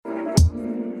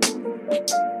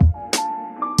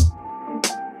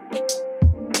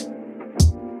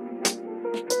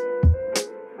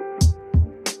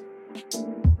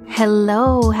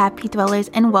Hello, happy dwellers,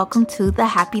 and welcome to the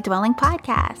Happy Dwelling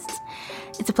Podcast.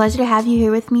 It's a pleasure to have you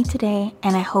here with me today,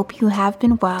 and I hope you have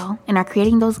been well and are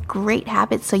creating those great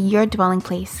habits so your dwelling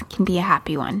place can be a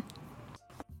happy one.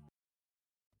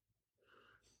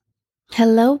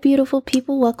 Hello, beautiful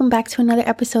people. Welcome back to another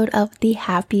episode of the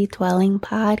Happy Dwelling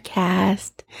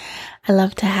Podcast. I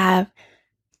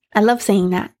love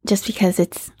saying that just because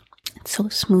it's so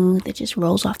smooth. It just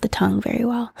rolls off the tongue very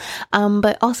well.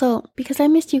 But also because I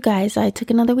missed you guys, I took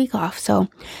another week off. So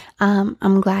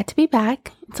I'm glad to be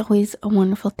back. It's always a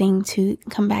wonderful thing to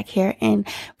come back here and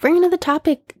bring another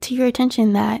topic to your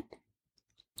attention that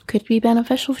could be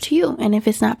beneficial to you. And if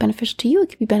it's not beneficial to you, it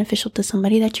could be beneficial to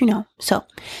somebody that you know. So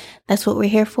that's what we're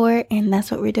here for, and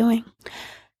that's what we're doing.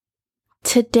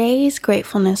 Today's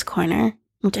Gratefulness Corner,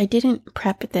 which I didn't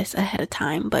prep this ahead of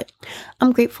time, but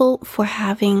I'm grateful for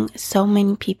having so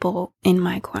many people in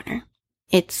my corner.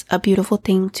 It's a beautiful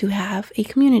thing to have a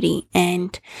community,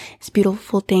 and it's a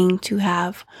beautiful thing to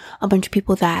have a bunch of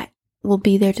people that will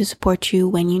be there to support you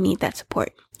when you need that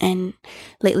support. And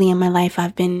lately in my life,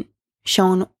 I've been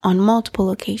shown on multiple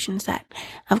occasions that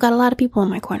I've got a lot of people in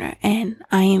my corner, and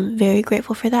I am very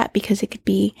grateful for that because it could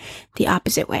be the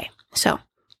opposite way. So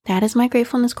that is my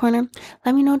Gratefulness Corner.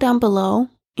 Let me know down below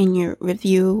in your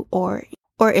review or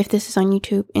if this is on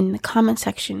YouTube in the comment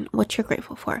section what you're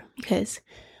grateful for, because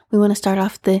we want to start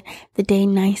off the day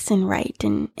nice and right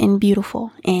and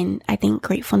beautiful. And I think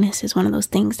gratefulness is one of those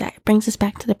things that brings us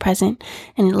back to the present,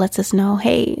 and it lets us know,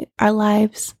 hey, our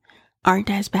lives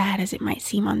aren't as bad as it might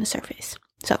seem on the surface.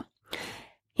 So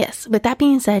yes, with that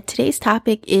being said, today's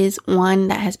topic is one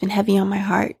that has been heavy on my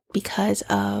heart because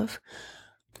of,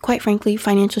 quite frankly,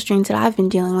 financial strains that I've been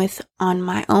dealing with on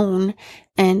my own.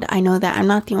 And I know that I'm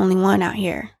not the only one out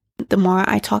here. The more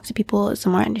I talk to people, the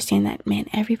more I understand that, man,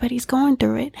 everybody's going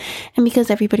through it. And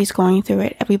because everybody's going through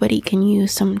it, everybody can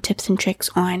use some tips and tricks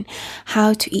on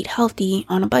how to eat healthy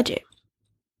on a budget.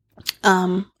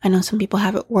 I know some people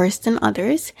have it worse than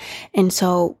others. And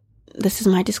so this is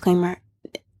my disclaimer.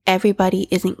 Everybody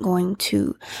isn't going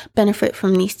to benefit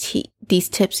from these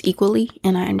tips equally.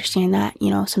 And I understand that,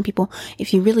 some people,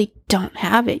 if you really don't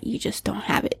have it, you just don't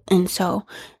have it. And so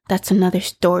that's another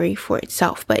story for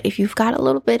itself. But if you've got a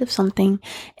little bit of something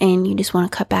and you just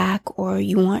want to cut back, or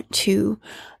you want to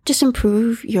just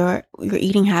improve your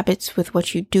eating habits with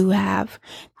what you do have,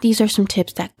 these are some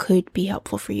tips that could be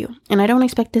helpful for you. And I don't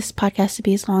expect this podcast to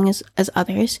be as long as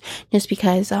others, just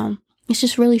because it's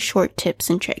just really short tips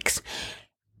and tricks.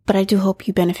 But I do hope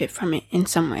you benefit from it in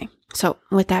some way. So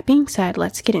with that being said,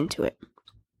 let's get into it.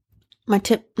 My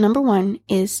tip number 1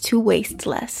 is to waste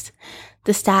less.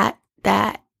 The stat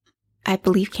that I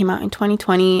believe came out in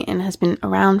 2020 and has been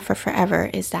around for forever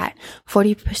is that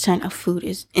 40% of food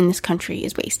in this country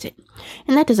is wasted.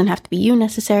 And that doesn't have to be you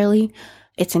necessarily.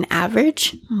 It's an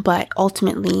average, but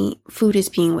ultimately food is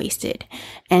being wasted.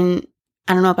 And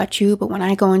I don't know about you, but when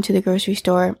I go into the grocery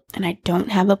store and I don't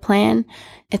have a plan,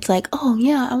 it's like, oh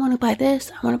yeah, I want to buy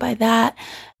this, I want to buy that.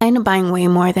 I end up buying way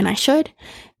more than I should.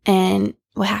 And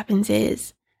what happens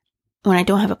is, when I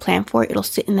don't have a plan for it, it'll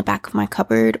sit in the back of my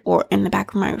cupboard or in the back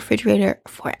of my refrigerator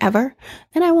forever,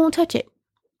 and I won't touch it.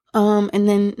 And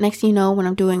then next thing you know, when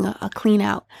I'm doing a clean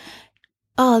out,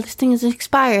 oh, this thing is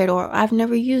expired, or I've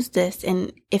never used this.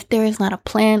 And if there is not a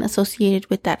plan associated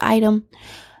with that item,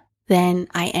 then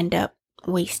I end up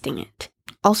wasting it.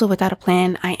 Also, without a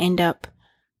plan, I end up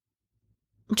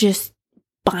just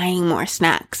buying more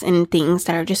snacks and things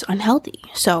that are just unhealthy.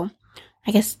 So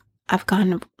I guess I've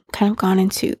kind of gone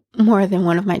into more than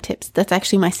one of my tips. That's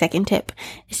actually my second tip,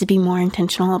 is to be more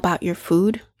intentional about your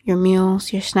food, your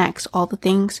meals, your snacks, all the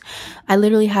things. I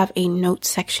literally have a notes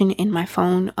section in my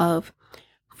phone of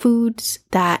foods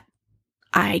that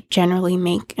I generally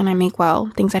make, and I make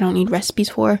well, things I don't need recipes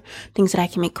for, things that I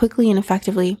can make quickly and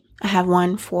effectively. I have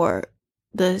one for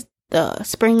the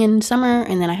spring and summer,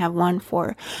 and then I have one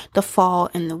for the fall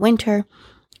and the winter,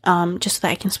 just so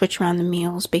that I can switch around the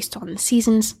meals based on the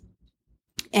seasons.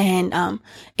 And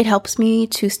it helps me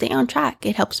to stay on track.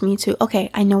 It helps me to, okay,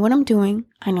 I know what I'm doing.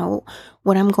 I know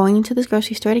what I'm going into this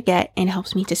grocery store to get, and it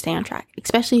helps me to stay on track,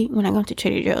 especially when I go to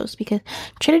Trader Joe's, because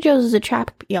Trader Joe's is a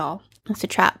trap, y'all. It's a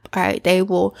trap, all right? They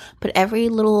will put every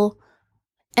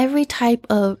type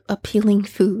of appealing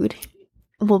food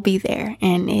will be there,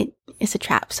 and it's a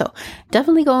trap. So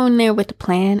definitely go in there with a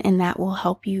plan, and that will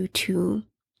help you to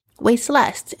waste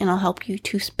less, and it'll help you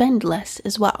to spend less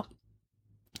as well.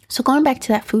 So going back to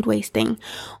that food waste thing,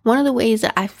 one of the ways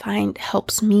that I find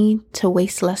helps me to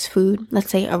waste less food, let's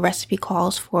say a recipe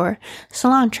calls for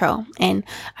cilantro, and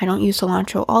I don't use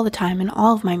cilantro all the time in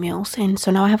all of my meals, and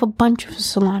so now I have a bunch of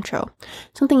cilantro.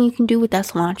 Something you can do with that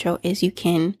cilantro is you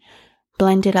can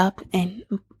blend it up and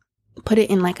put it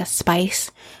in like a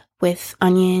spice with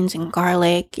onions and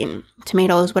garlic and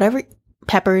tomatoes, whatever,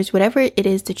 peppers, whatever it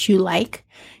is that you like.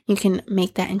 You can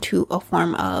make that into a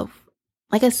form of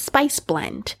like a spice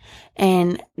blend,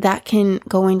 and that can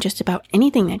go in just about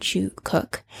anything that you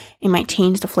cook. It might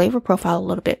change the flavor profile a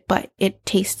little bit, but it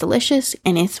tastes delicious,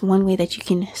 and it's one way that you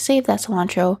can save that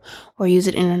cilantro or use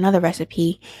it in another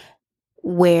recipe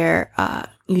where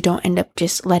you don't end up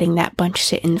just letting that bunch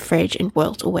sit in the fridge and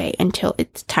wilt away until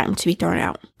it's time to be thrown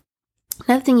out.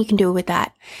 Another thing you can do with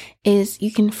that is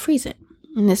you can freeze it,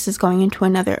 and this is going into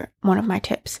another one of my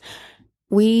tips.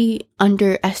 We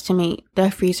underestimate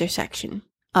the freezer section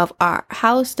of our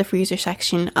house, the freezer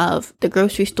section of the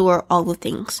grocery store, all the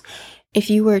things. If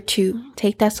you were to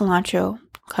take that cilantro,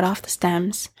 cut off the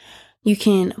stems, you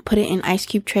can put it in ice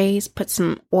cube trays, put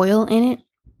some oil in it,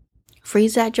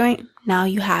 freeze that joint. Now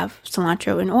you have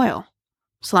cilantro and oil,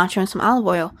 cilantro and some olive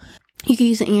oil. You can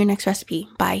use it in your next recipe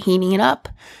by heating it up,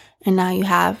 and now you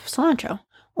have cilantro.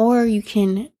 Or you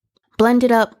can blend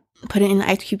it up, put it in the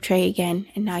ice cube tray again,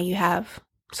 and now you have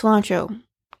cilantro.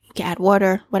 You can add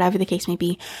water, whatever the case may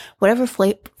be, whatever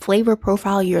flavor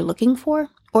profile you're looking for,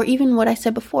 or even what I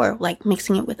said before, like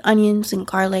mixing it with onions and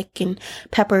garlic and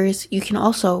peppers. You can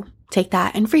also take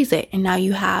that and freeze it, and now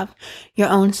you have your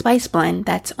own spice blend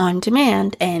that's on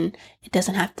demand, and it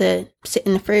doesn't have to sit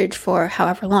in the fridge for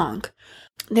however long.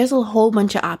 There's a whole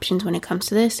bunch of options when it comes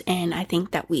to this, and I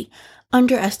think that we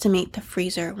underestimate the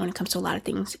freezer when it comes to a lot of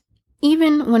things,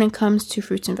 even when it comes to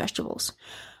fruits and vegetables.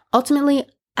 Ultimately,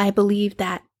 I believe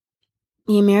that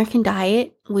the American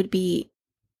diet would be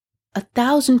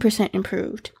 1,000%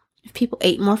 improved if people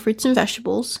ate more fruits and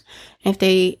vegetables, and if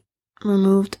they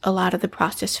removed a lot of the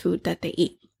processed food that they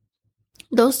eat.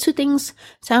 Those two things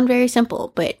sound very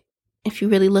simple, but if you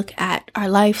really look at our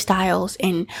lifestyles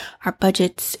and our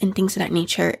budgets and things of that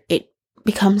nature, it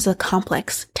becomes a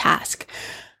complex task.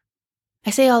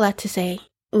 I say all that to say,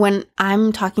 when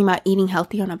I'm talking about eating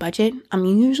healthy on a budget, I'm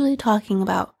usually talking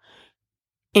about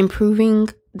improving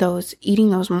eating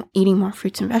more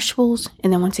fruits and vegetables,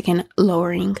 and then once again,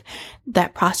 lowering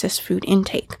that processed food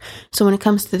intake. So when it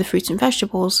comes to the fruits and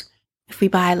vegetables, if we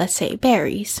buy, let's say,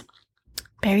 berries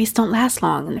don't last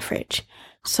long in the fridge.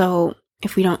 So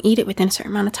if we don't eat it within a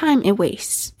certain amount of time, it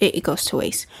wastes. It goes to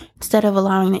waste. Instead of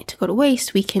allowing it to go to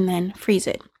waste, we can then freeze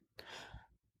it.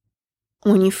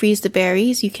 When you freeze the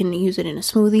berries, you can use it in a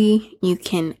smoothie. You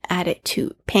can add it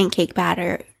to pancake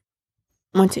batter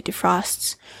once it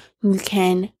defrosts. You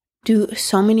can do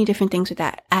so many different things with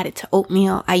that. Add it to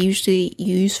oatmeal. I usually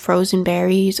use frozen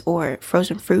berries or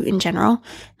frozen fruit in general,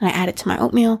 and I add it to my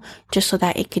oatmeal just so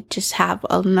that it could just have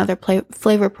another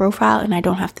flavor profile, and I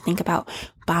don't have to think about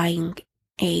buying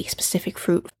a specific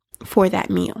fruit for that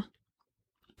meal.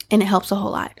 And it helps a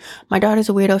whole lot. My daughter's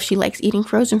a weirdo. She likes eating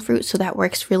frozen fruit, so that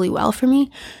works really well for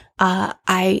me.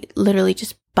 I literally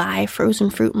just buy frozen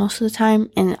fruit most of the time,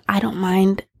 and I don't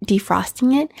mind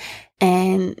defrosting it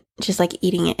and just like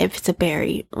eating it if it's a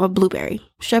berry or blueberry.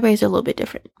 Strawberries are a little bit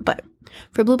different, but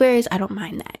for blueberries, I don't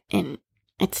mind that, and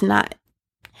it's not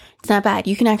bad.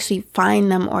 You can actually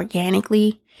find them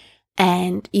organically,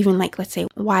 and even like, let's say,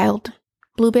 wild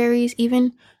blueberries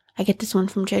even. I get this one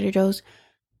from Trader Joe's,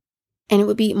 and it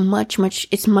would be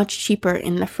it's much cheaper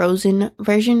in the frozen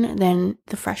version than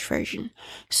the fresh version.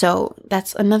 So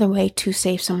that's another way to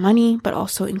save some money, but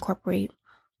also incorporate,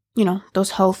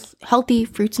 those healthy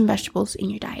fruits and vegetables in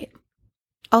your diet.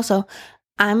 Also,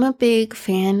 I'm a big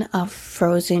fan of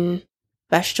frozen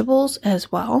vegetables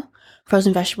as well.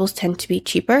 Frozen vegetables tend to be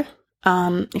cheaper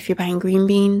if you're buying green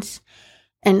beans.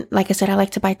 And like I said, I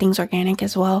like to buy things organic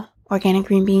as well. Organic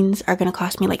green beans are going to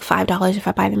cost me like $5 if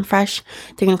I buy them fresh.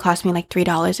 They're going to cost me like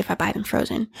 $3 if I buy them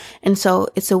frozen. And so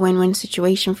it's a win-win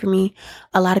situation for me.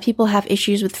 A lot of people have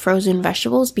issues with frozen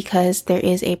vegetables because there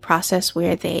is a process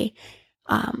where they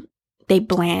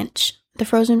blanch the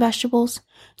frozen vegetables.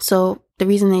 So the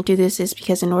reason they do this is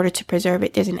because in order to preserve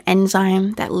it, there's an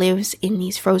enzyme that lives in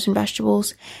these frozen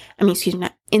vegetables.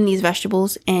 In these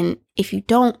vegetables. And if you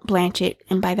don't blanch it,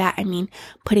 and by that I mean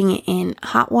putting it in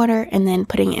hot water and then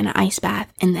putting it in an ice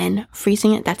bath and then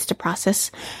freezing it, that's the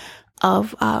process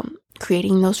of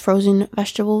creating those frozen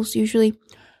vegetables usually.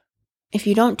 If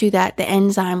you don't do that, the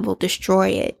enzyme will destroy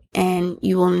it and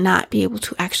you will not be able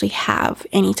to actually have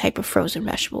any type of frozen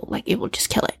vegetable. Like, it will just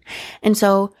kill it. And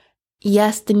so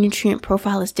Yes, the nutrient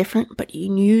profile is different, but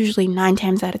usually 9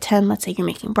 times out of 10, let's say you're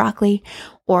making broccoli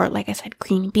or, like I said,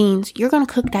 green beans, you're going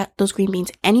to cook those green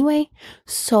beans anyway.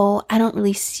 So I don't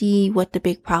really see what the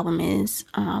big problem is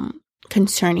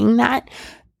concerning that.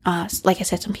 Like I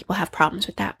said, some people have problems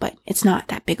with that, but it's not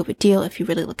that big of a deal if you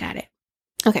really look at it.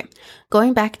 Okay,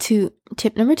 going back to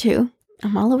tip number 2.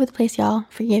 I'm all over the place, y'all.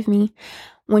 Forgive me.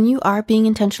 When you are being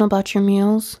intentional about your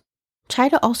meals, try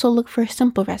to also look for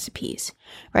simple recipes,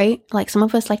 right? Like some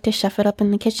of us like to chef it up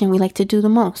in the kitchen. We like to do the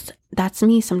most. That's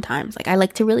me sometimes. Like I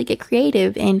like to really get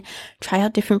creative and try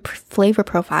out different flavor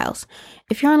profiles.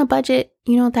 If you're on a budget,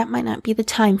 that might not be the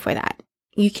time for that.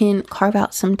 You can carve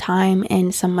out some time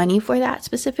and some money for that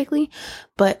specifically,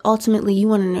 but ultimately you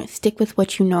want to stick with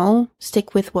what you know,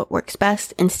 stick with what works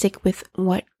best, and stick with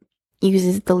what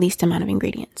uses the least amount of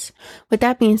ingredients. With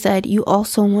that being said, you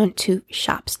also want to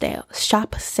shop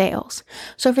sales.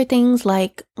 So for things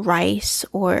like rice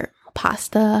or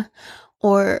pasta,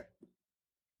 or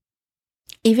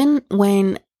even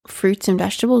when fruits and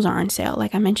vegetables are on sale,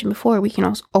 like I mentioned before, we can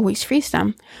also always freeze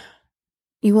them.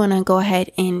 You want to go ahead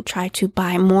and try to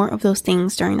buy more of those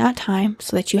things during that time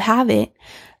so that you have it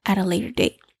at a later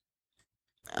date.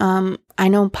 I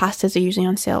know pastas are usually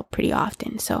on sale pretty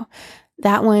often, so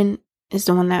that one is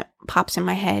the one that pops in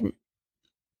my head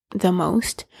the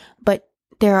most. But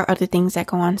there are other things that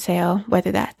go on sale,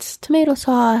 whether that's tomato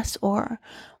sauce or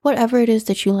whatever it is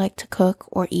that you like to cook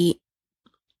or eat.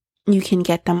 You can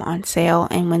get them on sale,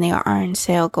 and when they are on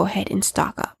sale, go ahead and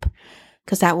stock up,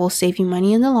 because that will save you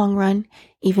money in the long run,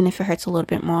 even if it hurts a little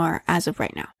bit more as of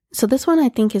right now. So this one I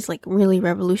think is like really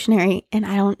revolutionary, and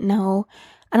I don't know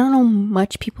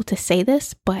much people to say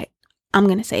this, but I'm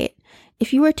going to say it.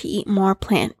 If you were to eat more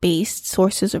plant-based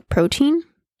sources of protein,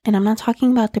 and I'm not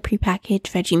talking about the prepackaged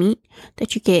veggie meat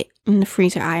that you get in the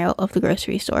freezer aisle of the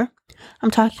grocery store.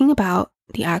 I'm talking about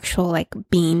the actual like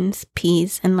beans,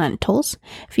 peas, and lentils.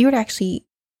 If you were to actually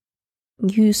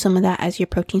use some of that as your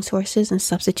protein sources and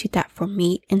substitute that for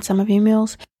meat in some of your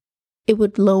meals, it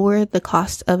would lower the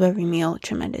cost of every meal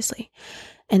tremendously.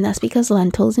 And that's because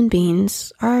lentils and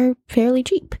beans are fairly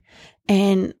cheap.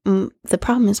 And the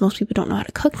problem is most people don't know how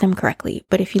to cook them correctly.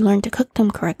 But if you learn to cook them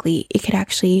correctly, it could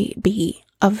actually be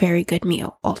a very good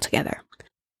meal altogether.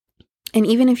 And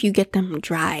even if you get them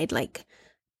dried, like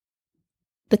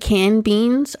the canned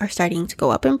beans are starting to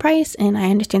go up in price. And I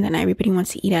understand that not everybody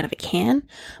wants to eat out of a can.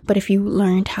 But if you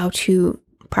learned how to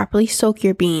properly soak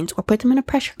your beans or put them in a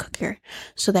pressure cooker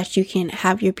so that you can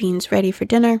have your beans ready for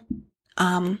dinner,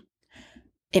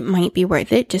 it might be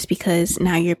worth it, just because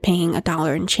now you're paying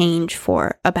 $1 and change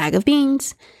for a bag of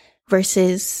beans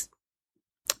versus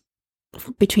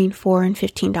between $4 and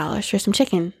 $15 for some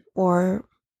chicken or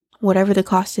whatever the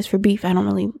cost is for beef. I don't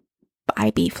really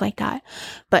buy beef like that,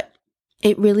 but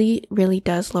it really, really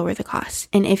does lower the cost.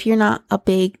 And if you're not a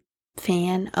big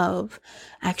fan of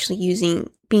actually using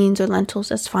beans or lentils,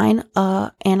 that's fine.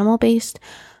 Animal-based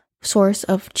source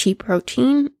of cheap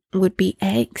protein would be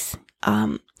eggs.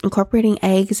 Incorporating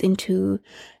eggs into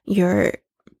your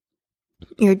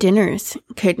dinners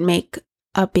could make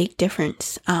a big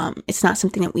difference. It's not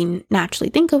something that we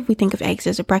naturally think of. We think of eggs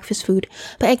as a breakfast food,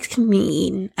 but eggs can be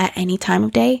eaten at any time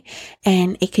of day,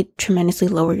 and it could tremendously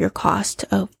lower your cost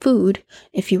of food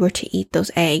if you were to eat those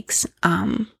eggs.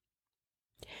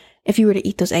 If you were to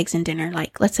eat those eggs in dinner,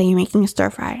 like let's say you're making a stir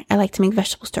fry. I like to make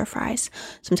vegetable stir fries.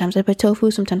 Sometimes I put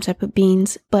tofu, sometimes I put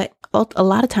beans, but a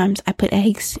lot of times I put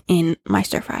eggs in my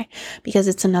stir fry because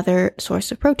it's another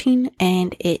source of protein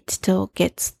and it still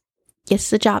gets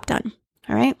the job done.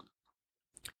 All right.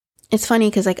 It's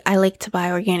funny because like I like to buy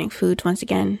organic foods. Once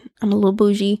again, I'm a little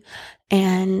bougie,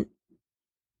 and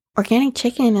organic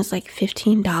chicken is like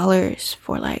 $15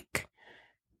 for like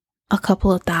a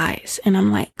couple of thighs, and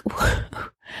I'm like,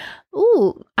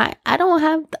 ooh, I don't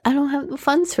have the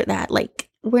funds for that. Like,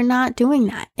 we're not doing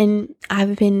that. And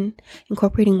I've been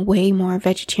incorporating way more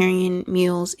vegetarian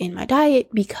meals in my diet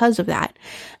because of that.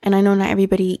 And I know not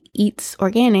everybody eats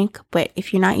organic, but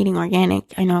if you're not eating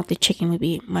organic, I know the chicken would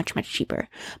be much, much cheaper.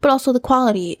 But also the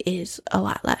quality is a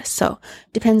lot less. So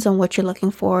depends on what you're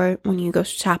looking for when you go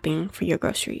shopping for your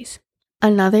groceries.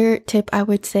 Another tip I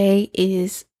would say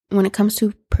is when it comes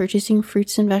to purchasing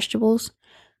fruits and vegetables,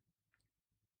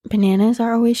 bananas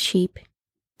are always cheap.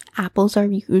 Apples are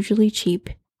usually cheap.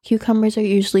 Cucumbers are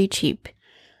usually cheap.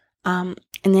 And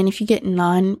then if you get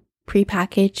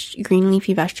non-prepackaged green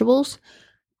leafy vegetables,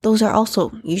 those are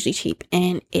also usually cheap,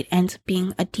 and it ends up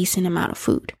being a decent amount of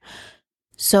food.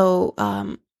 So,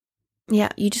 yeah,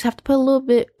 you just have to put a little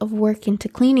bit of work into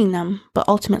cleaning them, but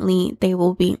ultimately they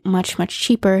will be much, much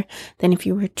cheaper than if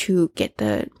you were to get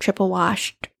the triple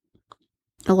washed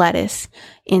lettuce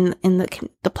in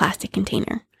the plastic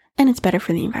container, and it's better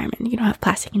for the environment. You don't have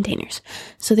plastic containers,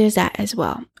 so there's that as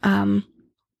well.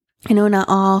 I know not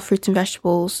all fruits and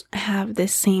vegetables have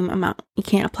this same amount. You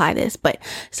can't apply this, but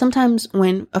sometimes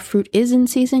when a fruit is in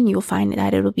season, you'll find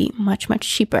that it'll be much, much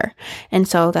cheaper. And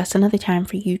so that's another time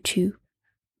for you to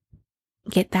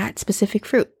get that specific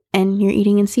fruit. And you're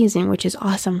eating in season, which is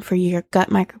awesome for your gut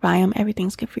microbiome.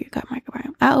 Everything's good for your gut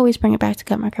microbiome. I always bring it back to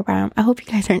gut microbiome. I hope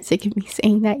you guys aren't sick of me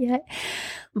saying that yet.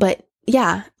 But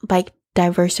yeah, by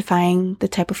diversifying the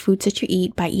type of foods that you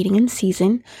eat, by eating in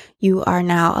season, you are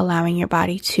now allowing your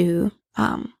body to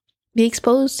be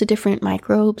exposed to different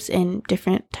microbes and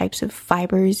different types of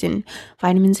fibers and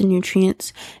vitamins and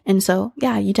nutrients. And so,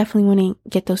 yeah, you definitely want to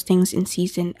get those things in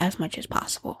season as much as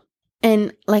possible.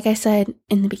 And like I said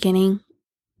in the beginning,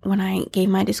 when I gave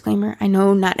my disclaimer, I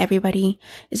know not everybody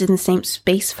is in the same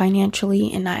space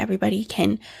financially, and not everybody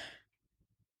can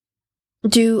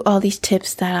do all these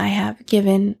tips that I have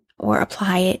given or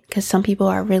apply it, because some people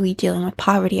are really dealing with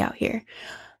poverty out here.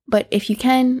 But if you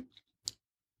can,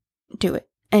 do it.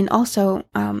 And also,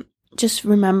 just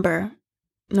remember,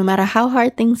 no matter how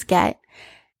hard things get,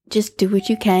 just do what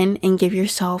you can and give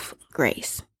yourself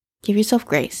grace. Give yourself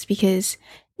grace, because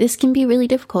this can be really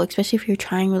difficult, especially if you're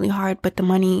trying really hard, but the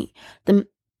money, the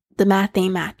math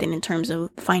ain't mathing in terms of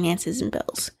finances and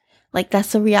bills. Like,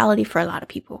 that's the reality for a lot of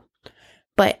people.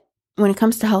 But when it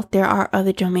comes to health, there are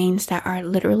other domains that are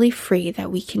literally free that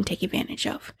we can take advantage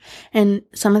of. And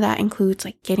some of that includes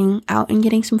like getting out and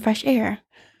getting some fresh air.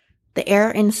 The air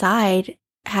inside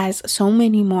has so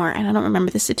many more, and I don't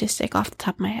remember the statistic off the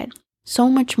top of my head, so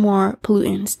much more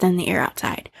pollutants than the air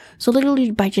outside. So literally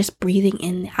by just breathing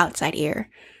in the outside air,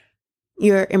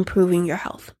 you're improving your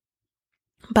health.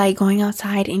 By going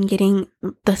outside and getting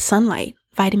the sunlight,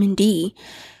 vitamin D,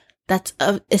 that's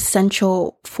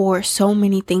essential for so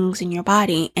many things in your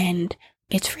body, and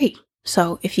it's free.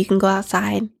 So if you can go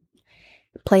outside,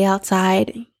 play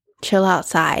outside, chill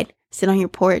outside, sit on your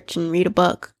porch and read a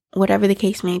book, whatever the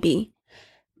case may be,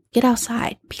 get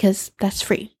outside, because that's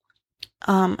free.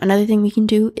 Another thing we can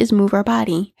do is move our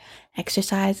body.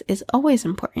 Exercise is always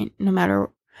important, no matter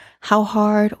how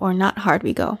hard or not hard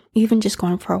we go. Even just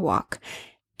going for a walk,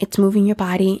 it's moving your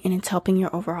body and it's helping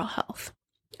your overall health.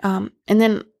 And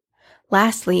then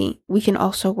lastly, we can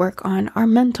also work on our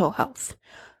mental health.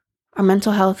 Our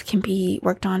mental health can be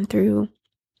worked on through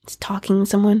talking to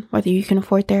someone, whether you can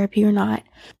afford therapy or not.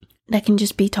 That can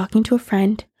just be talking to a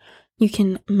friend. You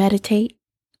can meditate.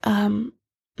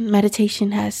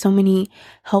 Meditation has so many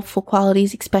helpful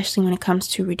qualities, especially when it comes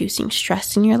to reducing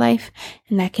stress in your life,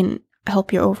 and that can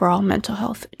help your overall mental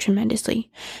health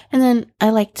tremendously. And then I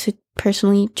like to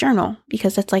personally journal,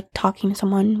 because that's like talking to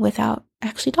someone without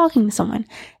actually talking to someone,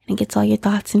 and it gets all your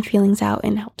thoughts and feelings out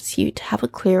and helps you to have a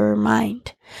clearer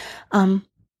mind. But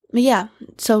yeah,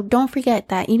 so don't forget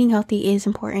that eating healthy is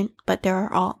important, but there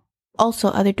are also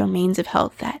other domains of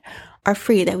health that are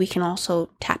free that we can also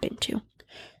tap into.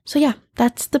 So yeah,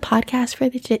 that's the podcast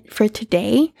for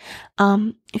today.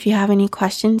 If you have any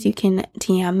questions, you can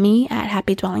DM me at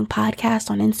Happy Dwelling Podcast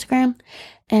on Instagram.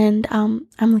 And I'm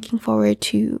looking forward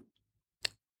to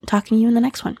talking to you in the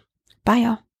next one. Bye,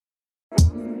 y'all.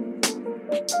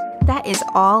 That is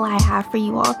all I have for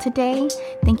you all today.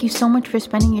 Thank you so much for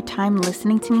spending your time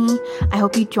listening to me. I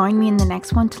hope you join me in the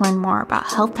next one to learn more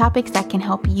about health topics that can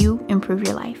help you improve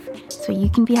your life so you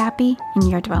can be happy in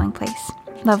your dwelling place.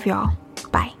 Love y'all.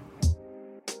 Bye.